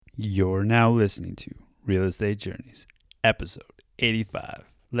You're now listening to Real Estate Journeys, episode 85.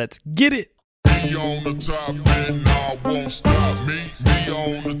 Let's get it! Me on the top, and I won't stop me. Me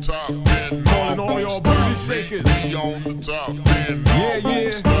on the top, and I won't stop me. Me on the top, and I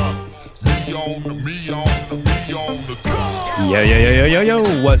won't stop. Me on the top.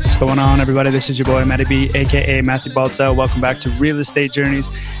 Yo. What's going on, everybody? This is your boy, Matty B, a.k.a. Matthew Baltzell. Welcome back to Real Estate Journeys,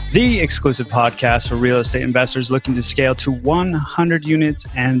 the exclusive podcast for real estate investors looking to scale to 100 units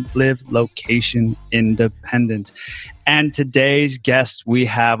and live location independent. And today's guest we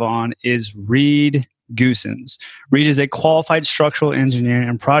have on is Reed Goossens. Reed is a qualified structural engineer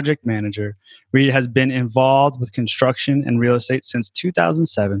and project manager. Reed has been involved with construction and real estate since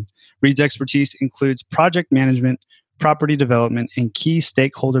 2007. Reed's expertise includes project management, property development, and key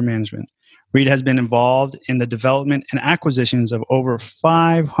stakeholder management. Reed has been involved in the development and acquisitions of over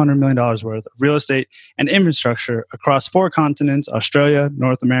 $500 million worth of real estate and infrastructure across 4 continents: Australia,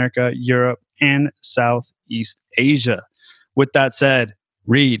 North America, Europe, and Southeast Asia. With that said,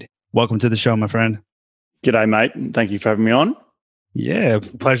 Reed, welcome to the show, my friend. G'day, mate. Thank you for having me on. Yeah,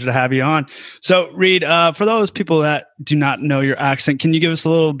 pleasure to have you on. So, Reed, for those people that do not know your accent, can you give us a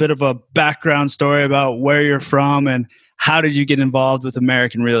little bit of a background story about where you're from and how did you get involved with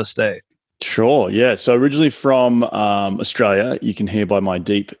American real estate? Sure, yeah. So originally from Australia, you can hear by my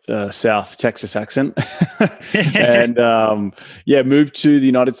deep South Texas accent. And moved to the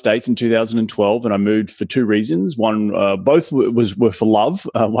United States in 2012. And I moved for 2 reasons. One, both were for love.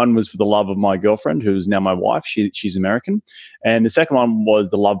 One was for the love of my girlfriend, who is now my wife. She's American. And the second one was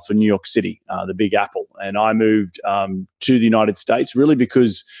the love for New York City, the Big Apple. And I moved to the United States really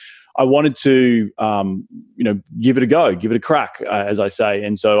because I wanted to, give it a go, give it a crack, as I say.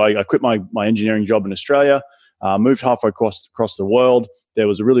 And so I quit my engineering job in Australia, moved halfway across the world. There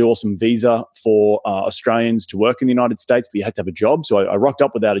was a really awesome visa for Australians to work in the United States, but you had to have a job. So I rocked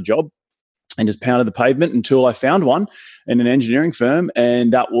up without a job and just pounded the pavement until I found one in an engineering firm.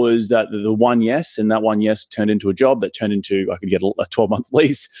 And that was the one yes. And that one yes turned into a job that turned into, I could get a 12-month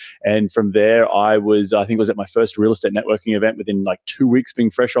lease. And from there, I think it was at my first real estate networking event within like 2 weeks being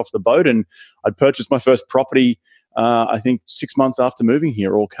fresh off the boat. And I'd purchased my first property, I think 6 months after moving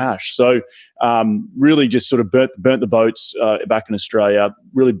here, all cash. So really just sort of burnt the boats back in Australia,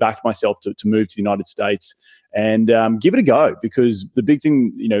 really backed myself to move to the United States and give it a go, because the big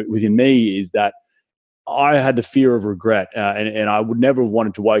thing, within me is that I had the fear of regret, and I would never have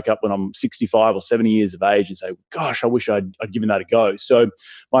wanted to wake up when I'm 65 or 70 years of age and say, gosh, I wish I'd given that a go. So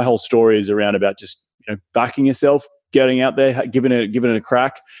my whole story is around about just, backing yourself, getting out there, giving it a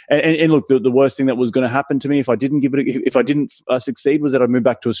crack. And look, the worst thing that was going to happen to me if I didn't succeed was that I'd move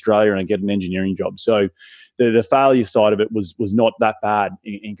back to Australia and I'd get an engineering job. So the failure side of it was not that bad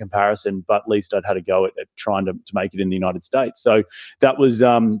in comparison, but at least I'd had a go at trying to make it in the United States. So that was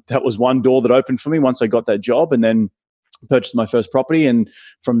one door that opened for me once I got that job, and then purchased my first property. And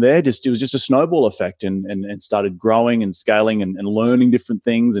from there, it was just a snowball effect, and started growing and scaling and learning different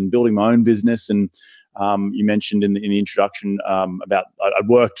things and building my own business. And you mentioned in the introduction about I'd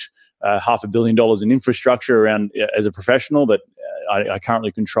worked $500 million in infrastructure around as a professional, but I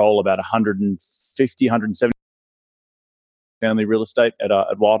currently control about 170 family real estate at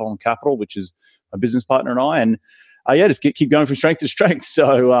Wildholm Capital, which is my business partner and I. And just keep going from strength to strength.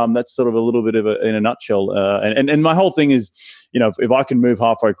 So that's sort of a little bit of in a nutshell. And my whole thing is, if I can move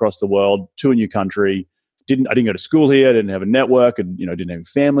halfway across the world to a new country, I didn't go to school here, I didn't have a network, and didn't have a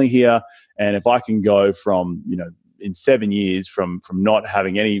family here. And if I can go from in 7 years from not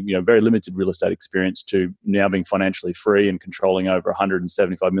having any very limited real estate experience to now being financially free and controlling over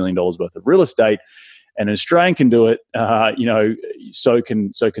 $175 million worth of real estate, and an Australian can do it, so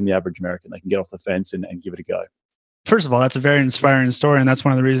can the average American. They can get off the fence and give it a go. First of all, that's a very inspiring story, and that's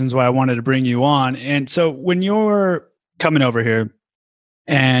one of the reasons why I wanted to bring you on. And so when you're coming over here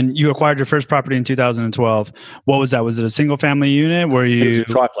and you acquired your first property in 2012, what was that? Was it a single family unit? Were you? It was a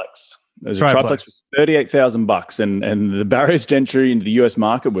triplex. It was a triplex for $38,000, and the barriers to entry into the US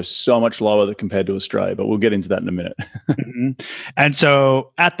market were so much lower compared to Australia. But we'll get into that in a minute. Mm-hmm. And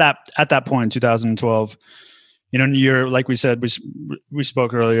so at that point in 2012, you're, like we said, we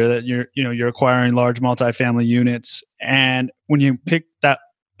spoke earlier that you're acquiring large multifamily units. And when you picked up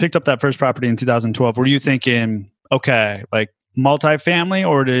that first property in 2012, were you thinking, okay, like multifamily,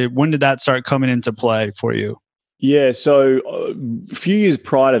 or when did that start coming into play for you? Yeah, so a few years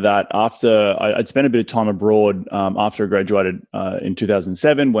prior to that, after I'd spent a bit of time abroad after I graduated in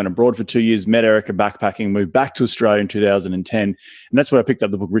 2007, went abroad for 2 years, met Erica backpacking, moved back to Australia in 2010. And that's where I picked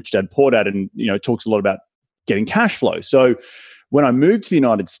up the book Rich Dad Poor Dad, and it talks a lot about getting cash flow. So when I moved to the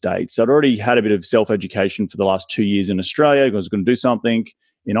United States, I'd already had a bit of self-education for the last 2 years in Australia. I was going to do something.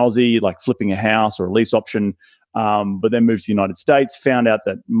 in Aussie, like flipping a house or a lease option. But then moved to the United States, found out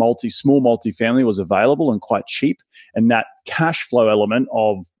that small multifamily was available and quite cheap. And that cash flow element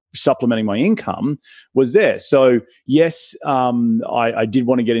of supplementing my income was there. So yes, I did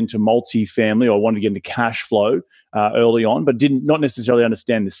want to get into multifamily, or I wanted to get into cash flow early on, but not necessarily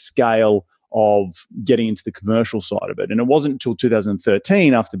understand the scale of getting into the commercial side of it. And it wasn't until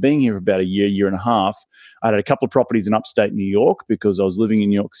 2013, after being here for about a year and a half, I had a couple of properties in upstate New York because I was living in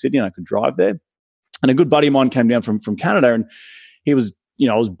New York City and I could drive there. And a good buddy of mine came down from Canada, and he was,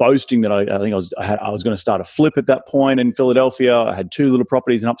 I was boasting that I think I was going to start a flip at that point in Philadelphia. I had 2 little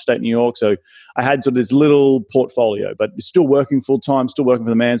properties in upstate New York, so I had sort of this little portfolio, but still working full time, still working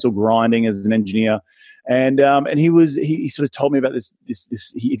for the man, still grinding as an engineer. And he sort of told me about this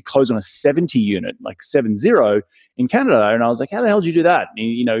he'd closed on a 70 unit, like 70 in Canada. And I was like, how the hell did you do that? And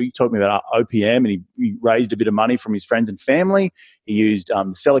he told me about OPM, and he raised a bit of money from his friends and family. He used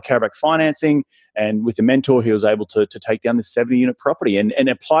the seller carryback financing, and with a mentor, he was able to take down this 70 unit property and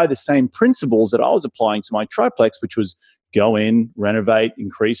apply the same principles that I was applying to my triplex, which was go in, renovate,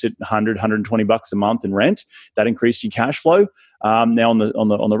 increase it $100-$120 a month in rent. That increased your cash flow. Now on the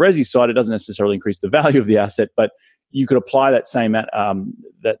resi side, it doesn't necessarily increase the value of the asset, but you could apply that same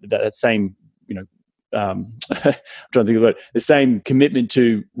that same I'm trying to think of it, the same commitment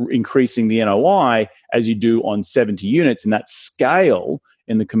to increasing the NOI as you do on 70 units, and that scale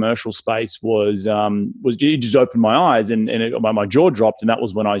in the commercial space was it just opened my eyes and my jaw dropped, and that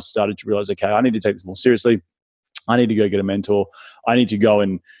was when I started to realize, okay, I need to take this more seriously. I need to go get a mentor. I need to go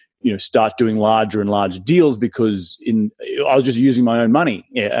and start doing larger and larger deals, because I was just using my own money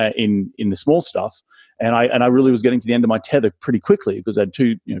in the small stuff, and I really was getting to the end of my tether pretty quickly, because I had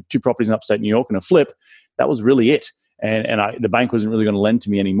two properties in upstate New York and a flip. That was really it, and the bank wasn't really going to lend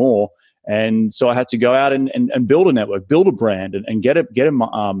to me anymore, and so I had to go out and build a network, build a brand, and get a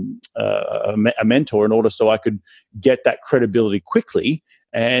mentor in order so I could get that credibility quickly.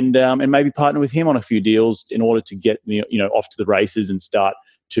 And maybe partner with him on a few deals in order to get off to the races and start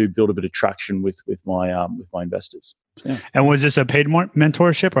to build a bit of traction with my investors. Yeah. And was this a paid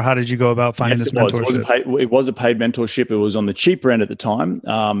mentorship, or how did you go about finding this mentorship? It was a paid mentorship. It was on the cheaper end at the time,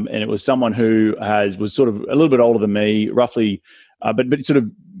 and it was someone who was sort of a little bit older than me, roughly, but sort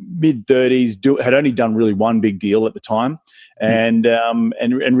of mid-30s. Had only done really one big deal at the time, and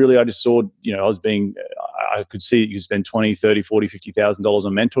really I just saw I could see that you spend $20,000, $30,000, $40,000, $50,000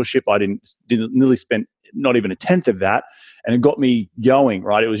 on mentorship. I didn't nearly spend not even a tenth of that, and it got me going.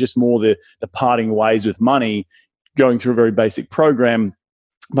 Right, it was just more the parting ways with money, going through a very basic program,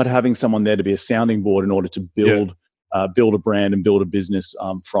 but having someone there to be a sounding board in order to build a brand and build a business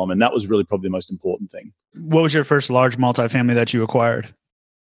from, and that was really probably the most important thing. What was your first large multifamily that you acquired?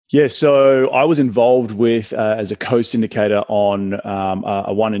 Yeah, so I was involved with as a co-syndicator on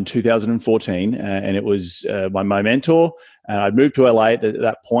a one in 2014, and it was my mentor. I'd moved to LA at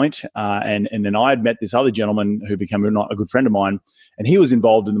that point, and then I had met this other gentleman who became a good friend of mine, and he was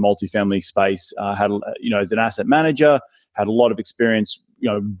involved in the multifamily space. Had as an asset manager, had a lot of experience,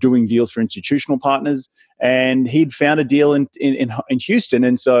 doing deals for institutional partners, and he'd found a deal in Houston,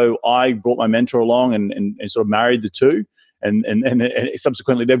 and so I brought my mentor along and sort of married the two. And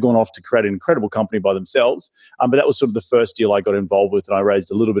subsequently, they've gone off to create an incredible company by themselves. But that was sort of the first deal I got involved with, and I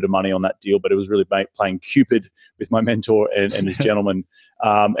raised a little bit of money on that deal. But it was really playing Cupid with my mentor and this gentleman.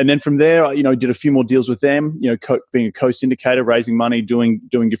 And then from there, I did a few more deals with them. Being a co-syndicator, raising money, doing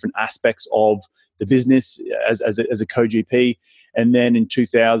different aspects of the business as a co-GP. And then in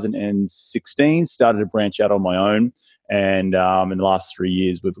 2016, started to branch out on my own. And in the last 3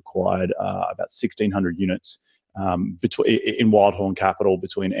 years, we've acquired about 1,600 units. In Wildhorn Capital,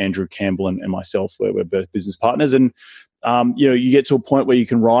 between Andrew Campbell and myself, where we're both business partners. And you get to a point where you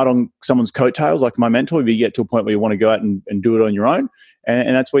can ride on someone's coattails, like my mentor, but you get to a point where you want to go out and do it on your own,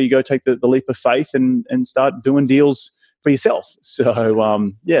 and that's where you go take the leap of faith and start doing deals for yourself. So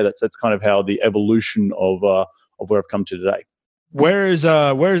that's kind of how the evolution of where I've come to today. Where's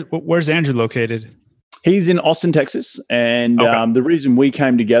Andrew located? He's in Austin, Texas, and okay. The reason we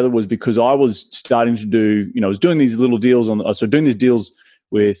came together was because I was starting to do, I was doing these little deals doing these deals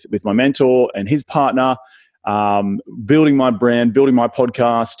with my mentor and his partner, building my brand, building my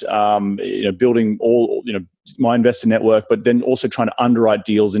podcast, building all, my investor network, but then also trying to underwrite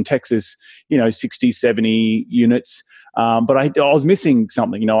deals in Texas, 60, 70 units. But I was missing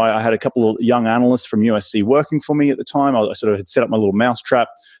something. I had a couple of young analysts from USC working for me at the time. I sort of had set up my little mousetrap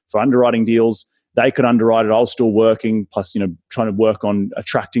for underwriting deals. They could underwrite it. I was still working, plus, trying to work on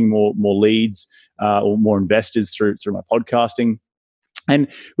attracting more leads or more investors through my podcasting. And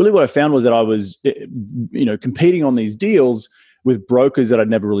really what I found was that I was, competing on these deals with brokers that I'd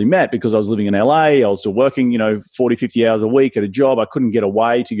never really met because I was living in LA. I was still working, 40, 50 hours a week at a job. I couldn't get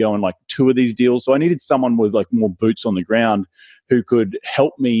away to go and like tour these deals. So I needed someone with like more boots on the ground who could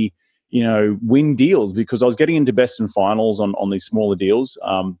help me, win deals, because I was getting into best and finals on these smaller deals.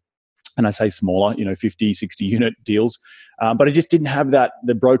 And I say smaller, 50, 60 unit deals. But I just didn't have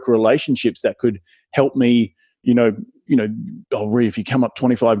the broker relationships that could help me, if you come up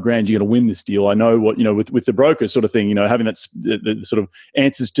 25 grand, you're going to win this deal. I know what, with the broker sort of thing, having the sort of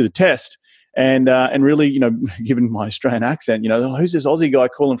answers to the test. And really, given my Australian accent, who's this Aussie guy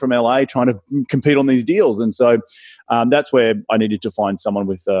calling from LA trying to compete on these deals? And so that's where I needed to find someone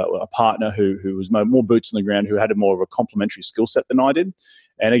with a partner who was more boots on the ground, who had more of a complementary skill set than I did.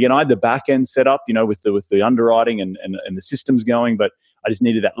 And again, I had the back end set up, with the underwriting and the systems going, but I just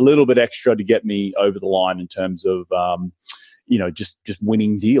needed that little bit extra to get me over the line in terms of, just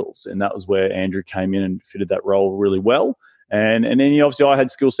winning deals. And that was where Andrew came in and fitted that role really well. And then obviously I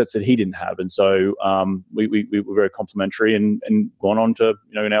had skill sets that he didn't have. And so we were very complementary and gone on to,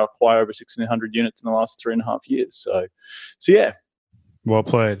 now acquire over 1,600 units in the last 3.5 years. So yeah. Well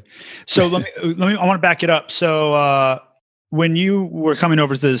played. So let me, I want to back it up. So when you were coming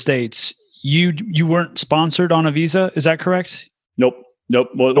over to the States, you weren't sponsored on a visa. Is that correct? Nope.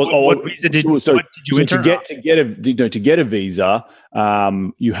 What visa did you enter? To get a visa,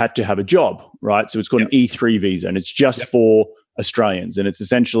 you had to have a job, right? So it's called an E3 visa, and it's just for Australians, and it's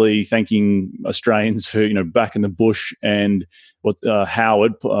essentially thanking Australians for back in the bush and what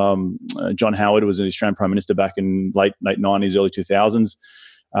Howard, John Howard was an Australian Prime Minister back in late 90s, early 2000s,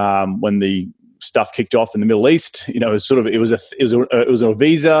 when the stuff kicked off in the Middle East. It was a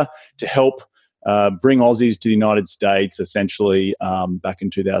visa to help bring Aussies to the United States, essentially, back in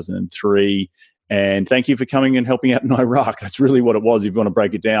 2003. And thank you for coming and helping out in Iraq. That's really what it was, if you want to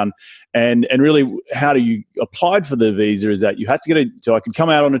break it down. And really, how do you apply for the visa is that you had to so I could come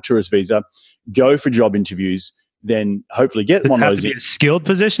out on a tourist visa, go for job interviews, then hopefully get one of those. Does it have to be a skilled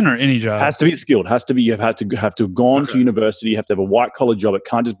position or any job? It has to be skilled. Has to be, you have to have gone to university. You have to have a white collar job. It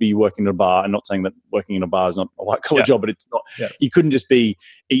can't just be working in a bar. I'm not saying that working in a bar is not a white collar job, but it's not. Yeah. You couldn't just be.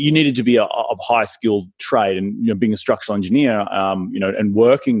 You needed to be a high skilled trade, and being a structural engineer, and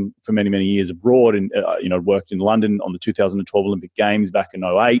working for many years abroad, and worked in London on the 2012 Olympic Games back in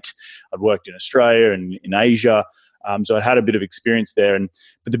 2008. I'd worked in Australia and in Asia, so I had a bit of experience there.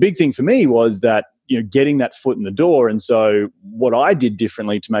 But the big thing for me was that, getting that foot in the door. And so what I did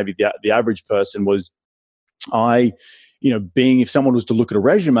differently to maybe the average person was if someone was to look at a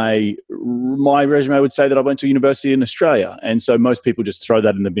resume, my resume would say that I went to university in Australia. And so most people just throw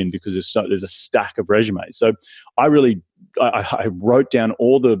that in the bin because there's a stack of resumes. So I wrote down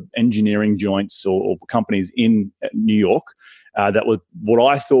all the engineering joints or companies in New York that were what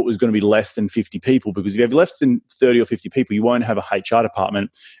I thought was going to be less than 50 people, because if you have less than 30 or 50 people, you won't have a HR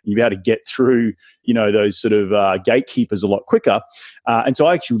department, and you'll be able to get through, those sort of gatekeepers a lot quicker. And so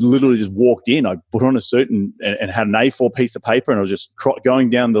I actually literally just walked in, I put on a suit and had an A4 piece of paper, and I was just going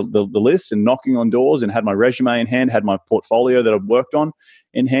down the list and knocking on doors, and had my resume in hand, had my portfolio that I've worked on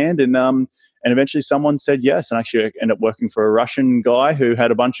in hand. And eventually someone said yes, and actually I ended up working for a Russian guy who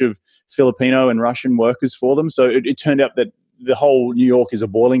had a bunch of Filipino and Russian workers for them. So it turned out that the whole New York is a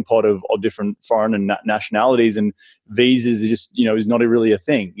boiling pot of different foreign and nationalities, and visas are just, is not really a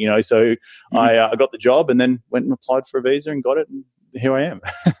thing, So I got the job and then went and applied for a visa and got it, and here I am.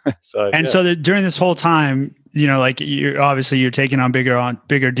 So during this whole time, you're taking on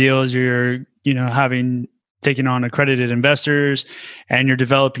bigger deals, you're taking on accredited investors, and you're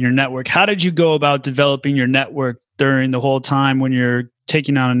developing your network. How did you go about developing your network during the whole time when you're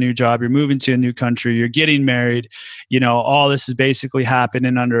taking on a new job, you're moving to a new country, you're getting married, all this is basically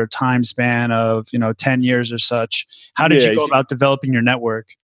happening under a time span of, 10 years or such. How did you go about developing your network?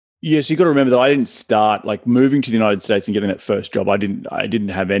 Yes, you got to remember that I didn't start like moving to the United States and getting that first job. I didn't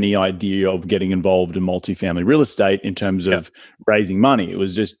have any idea of getting involved in multifamily real estate in terms of raising money. It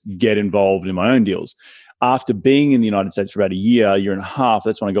was just get involved in my own deals. After being in the United States for about a year and a half,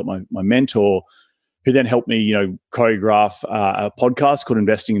 that's when I got my mentor, who then helped me, choreograph a podcast called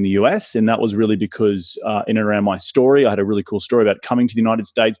Investing in the US. And that was really because in and around my story, I had a really cool story about coming to the United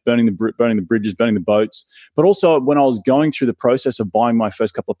States, burning the bridges, burning the boats. But also when I was going through the process of buying my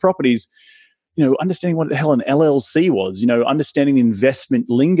first couple of properties, understanding what the hell an LLC was, understanding the investment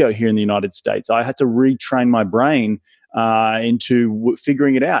lingo here in the United States. I had to retrain my brain into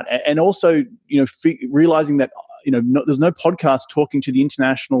figuring it out. And also, realizing that, there's no podcast talking to the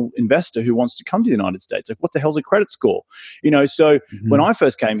international investor who wants to come to the United States. Like, what the hell's a credit score? So when I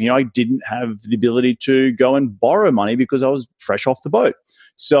first came here, I didn't have the ability to go and borrow money because I was fresh off the boat.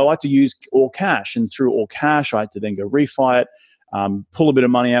 So I had to use all cash, and through all cash, I had to then go refi it. pull a bit of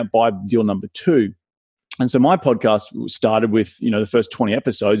money out, buy deal number 2. And so my podcast started with, the first 20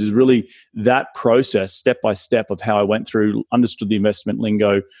 episodes is really that process, step by step, of how I went through, understood the investment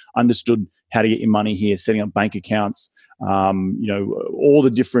lingo, understood how to get your money here, setting up bank accounts, all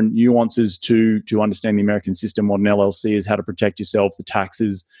the different nuances to understand the American system, what an LLC is, how to protect yourself, the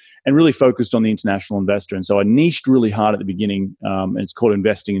taxes, and really focused on the international investor. And so I niched really hard at the beginning, and it's called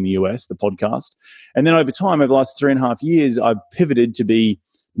Investing in the US, the podcast. And then over time, over the last 3.5 years, I've pivoted to be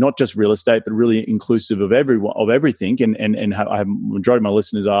not just real estate, but really inclusive of everything. And I have, majority of my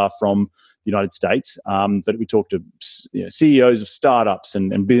listeners are from the United States. But we talk to CEOs of startups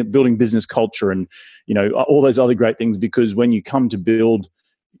and building business culture and, all those other great things, because when you come to build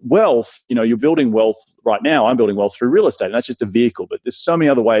wealth, you're building wealth right now. I'm building wealth through real estate, and that's just a vehicle, but there's so many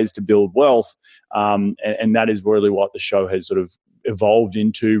other ways to build wealth. And that is really what the show has sort of evolved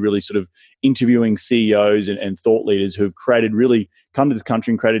into, really sort of interviewing CEOs and thought leaders who have come to this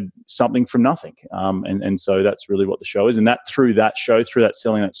country and created something from nothing. And so that's really what the show is. And that through that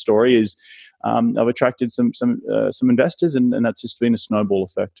selling that story is, I've attracted some investors, and that's just been a snowball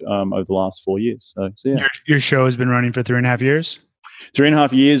effect over the last 4 years. So yeah. Your show has been running for 3.5 years?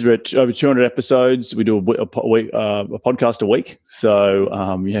 3.5 years. We're at over 200 episodes. We do a podcast a week. So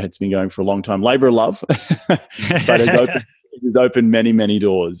it's been going for a long time. Labor of love, but it's opened many, many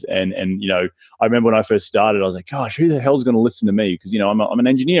doors. And I remember when I first started, I was like, gosh, who the hell's going to listen to me? Because I'm an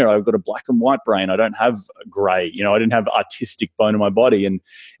engineer. I've got a black and white brain. I don't have a gray. I didn't have artistic bone in my body. And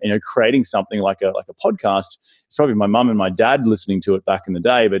creating something like a podcast, it's probably my mum and my dad listening to it back in the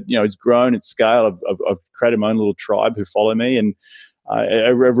day. But it's grown, it's scaled. I've created my own little tribe who follow me, and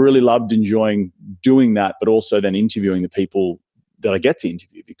I've really loved enjoying doing that, but also then interviewing the people that I get to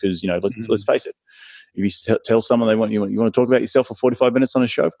interview, because let's face it. If you tell someone you want to talk about yourself for 45 minutes on a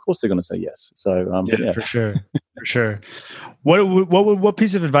show, of course they're going to say yes. So for sure, for sure. What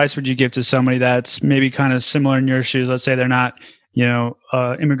piece of advice would you give to somebody that's maybe kind of similar in your shoes? Let's say they're not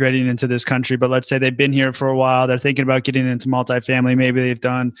immigrating into this country, but let's say they've been here for a while. They're thinking about getting into multifamily. Maybe they've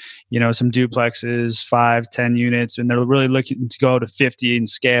done, some duplexes, 5, 10 units, and they're really looking to go to 50 and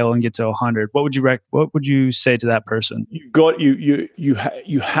scale and get to 100. What would you say to that person?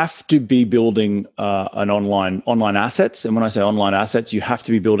 You have to be building an online assets. And when I say online assets, you have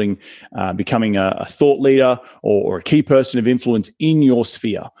to be building, becoming a thought leader or a key person of influence in your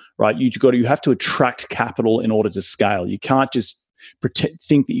sphere, right? You have to attract capital in order to scale. You can't just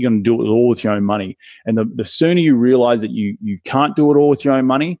think that you're going to do it all with your own money. And the sooner you realize that you can't do it all with your own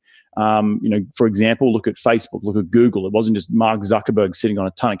money, for example, look at Facebook, look at Google. It wasn't just Mark Zuckerberg sitting on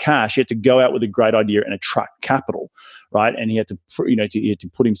a ton of cash. He had to go out with a great idea and attract capital, right? And he had to, he had to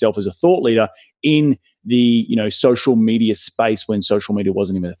put himself as a thought leader in the, social media space when social media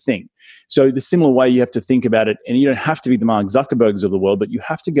wasn't even a thing. So the similar way you have to think about it, and you don't have to be the Mark Zuckerbergs of the world, but you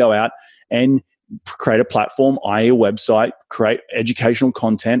have to go out and create a platform, i.e. a website, create educational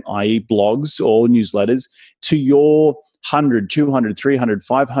content, i.e. blogs or newsletters, to your 100, 200, 300,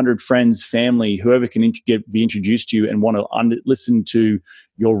 500 friends, family, whoever can be introduced to you and want to listen to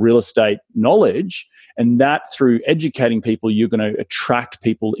your real estate knowledge. And that through educating people, you're going to attract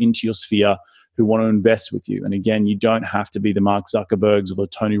people into your sphere who want to invest with you. And again, you don't have to be the Mark Zuckerbergs or the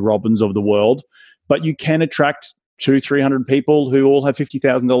Tony Robbins of the world, but you can attract 200-300 people who all have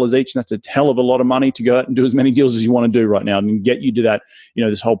 $50,000 each. And that's a hell of a lot of money to go out and do as many deals as you want to do right now and get you to that.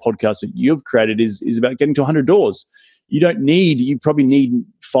 This whole podcast that you've created is about getting to 100 doors. You probably need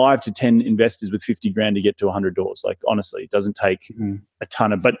 5 to 10 investors with 50 grand to get to 100 doors. Like, honestly, it doesn't take a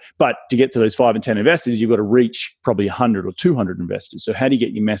ton of, but to get to those 5 and 10 investors, you've got to reach probably 100 or 200 investors. So how do you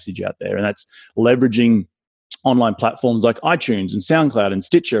get your message out there? And that's leveraging online platforms like iTunes and SoundCloud and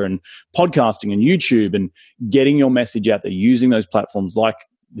Stitcher and podcasting and YouTube, and getting your message out there using those platforms like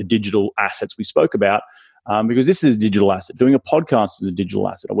the digital assets we spoke about, because this is a digital asset. Doing a podcast is a digital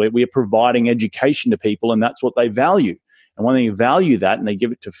asset. We are providing education to people, and that's what they value. And when they value that and they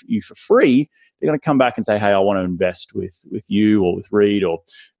give it to you for free, they're going to come back and say, hey, I want to invest with you or with Reed or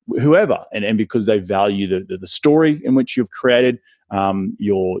whoever. And because they value the story in which you've created,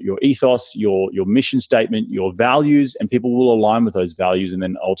 your ethos, your mission statement, your values, and people will align with those values and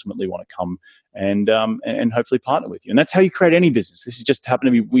then ultimately want to come and hopefully partner with you. And that's how you create any business. This is just happened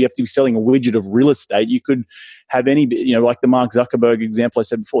to be, we have to be selling a widget of real estate. You could have any, like the Mark Zuckerberg example I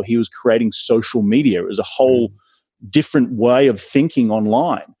said before, he was creating social media. It was a whole different way of thinking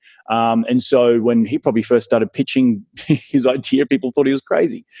online. And so when he probably first started pitching his idea, people thought he was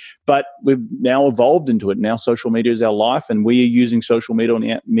crazy. But we've now evolved into it. Now social media is our life, and we are using social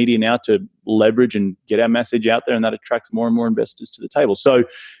media now to leverage and get our message out there, and that attracts more and more investors to the table. So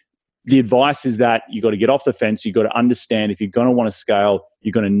the advice is that you got to get off the fence. You got to understand if you're going to want to scale,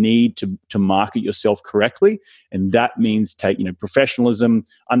 you're going to need to market yourself correctly, and that means professionalism,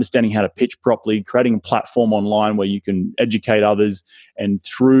 understanding how to pitch properly, creating a platform online where you can educate others, and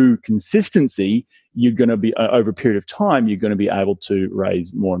through consistency, you're going to be over a period of time, you're going to be able to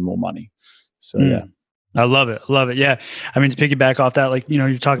raise more and more money. So yeah. I love it. Love it. Yeah. I mean, to piggyback off that, like,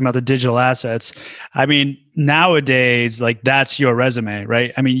 you're talking about the digital assets. I mean, nowadays, like, that's your resume,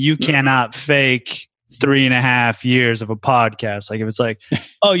 right? I mean, you cannot fake 3.5 years of a podcast. Like, if it's like,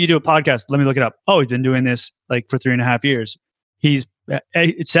 oh, you do a podcast, let me look it up. Oh, he's been doing this like for 3.5 years.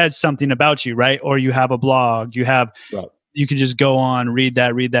 It says something about you, right? Or you have a blog, you can just go on, read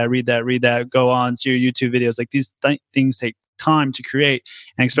that, go on to your YouTube videos. Like, these things take time to create,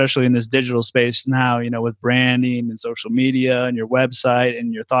 and especially in this digital space now, with branding and social media and your website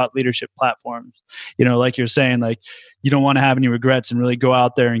and your thought leadership platforms, like you're saying, like, you don't want to have any regrets and really go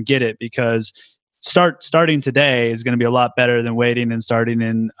out there and get it, because starting today is going to be a lot better than waiting and starting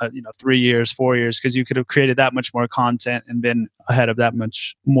in 3 years, 4 years, because you could have created that much more content and been ahead of that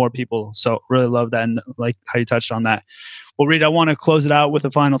much more people. So really love that, and like how you touched on that. Well, Reed, I want to close it out with the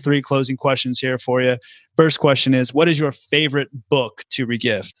final 3 closing questions here for you. First question is, what is your favorite book to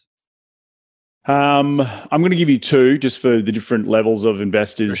regift? I'm going to give you 2 just for the different levels of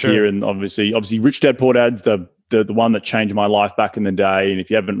investors here, and obviously, Rich Dad Poor Dad's the one that changed my life back in the day. And if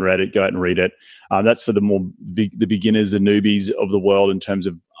you haven't read it, go out and read it. That's for the beginners, the newbies of the world in terms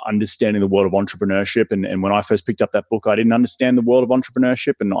of understanding the world of entrepreneurship. And when I first picked up that book, I didn't understand the world of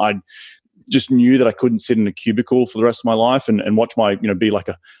entrepreneurship, and I just knew that I couldn't sit in a cubicle for the rest of my life and watch I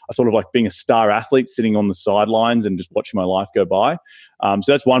thought of like being a star athlete sitting on the sidelines and just watching my life go by. So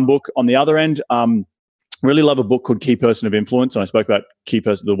that's one book. On the other end, really love a book called Key Person of Influence. And I spoke about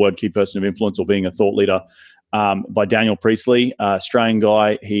the word key person of influence, or being a thought leader, by Daniel Priestley, Australian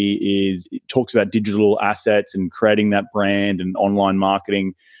guy. He talks about digital assets and creating that brand and online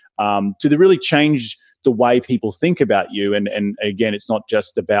marketing to really change the way people think about you. And again, it's not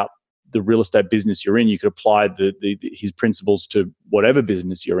just about the real estate business you're in. You could apply his principles to whatever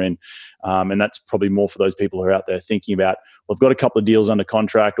business you're in. And that's probably more for those people who are out there thinking about, well, I've got a couple of deals under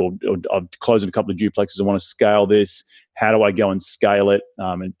contract, or I've closed a couple of duplexes. I want to scale this. How do I go and scale it?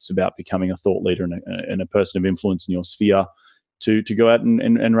 It's about becoming a thought leader and a person of influence in your sphere to go out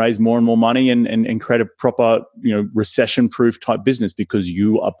and raise more and more money and create a proper, recession-proof type business, because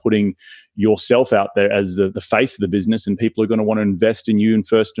you are putting yourself out there as the face of the business, and people are going to want to invest in you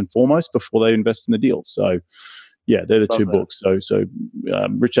first and foremost before they invest in the deal. So, yeah, they're the Love 2 that. Books. So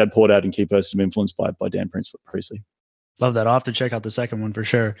Rich Dad Poor Dad and Key Person of Influence by Dan Priestley. Love that. I'll have to check out the second one for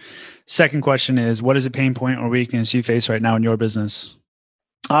sure. Second question is, what is a pain point or weakness you face right now in your business?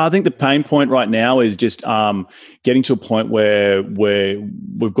 I think the pain point right now is just getting to a point where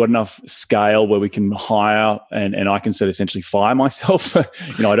we've got enough scale where we can hire and I can essentially fire myself. I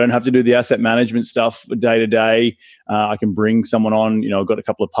don't have to do the asset management stuff day to day. I can bring someone on. I've got a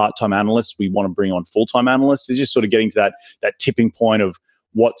couple of part-time analysts. We want to bring on full-time analysts. It's just sort of getting to that tipping point of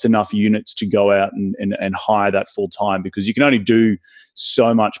what's enough units to go out and hire that full-time, because you can only do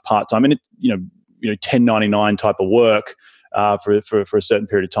so much part-time, and 1099 type of work for a certain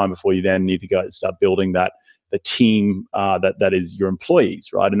period of time before you then need to go and start building the team that is your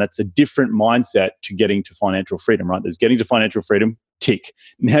employees, right? And that's a different mindset to getting to financial freedom, right? There's getting to financial freedom, tick.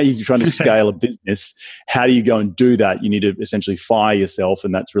 Now you're trying to scale a business. How do you go and do that? You need to essentially fire yourself,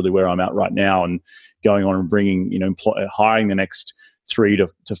 and that's really where I'm at right now, and going on and bringing, hiring the next 3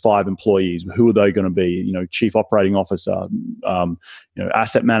 to 5 employees. Who are they going to be? Chief operating officer,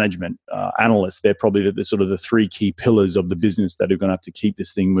 asset management, analysts. They're probably the sort of the 3 key pillars of the business that are going to have to keep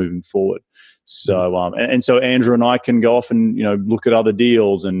this thing moving forward. So, so Andrew and I can go off and, look at other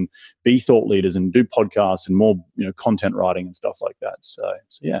deals and be thought leaders and do podcasts and more, content writing and stuff like that. So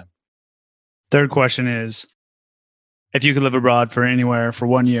yeah. Third question is, if you could live abroad for anywhere for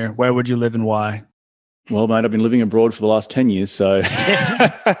 1 year, where would you live and why? Well, mate, I've been living abroad for the last 10 years, so...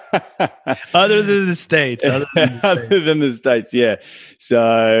 Other than the States. Other than the States, yeah.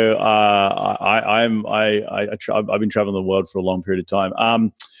 So I've been traveling the world for a long period of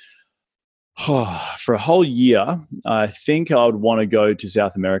time. For a whole year, I think I would want to go to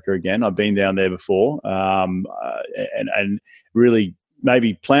South America again. I've been down there before, and really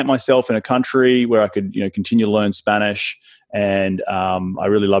maybe plant myself in a country where I could, continue to learn Spanish. And I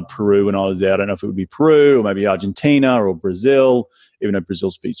really loved Peru when I was there. I don't know if it would be Peru or maybe Argentina or Brazil, even though Brazil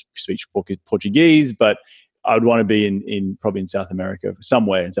speaks Portuguese. But I would want to be probably in South America,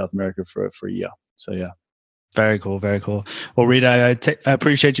 somewhere in South America for a year. So yeah. Very cool. Very cool. Well, Reed, I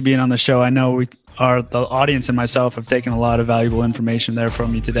appreciate you being on the show. I know the audience and myself have taken a lot of valuable information there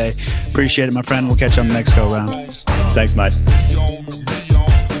from you today. Appreciate it, my friend. We'll catch you on the next go round. Thanks, mate.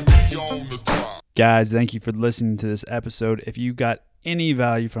 Guys, thank you for listening to this episode. If you got any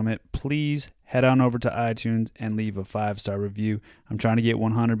value from it, please head on over to iTunes and leave a 5-star review. I'm trying to get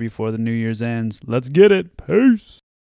 100 before the New Year's ends. Let's get it. Peace.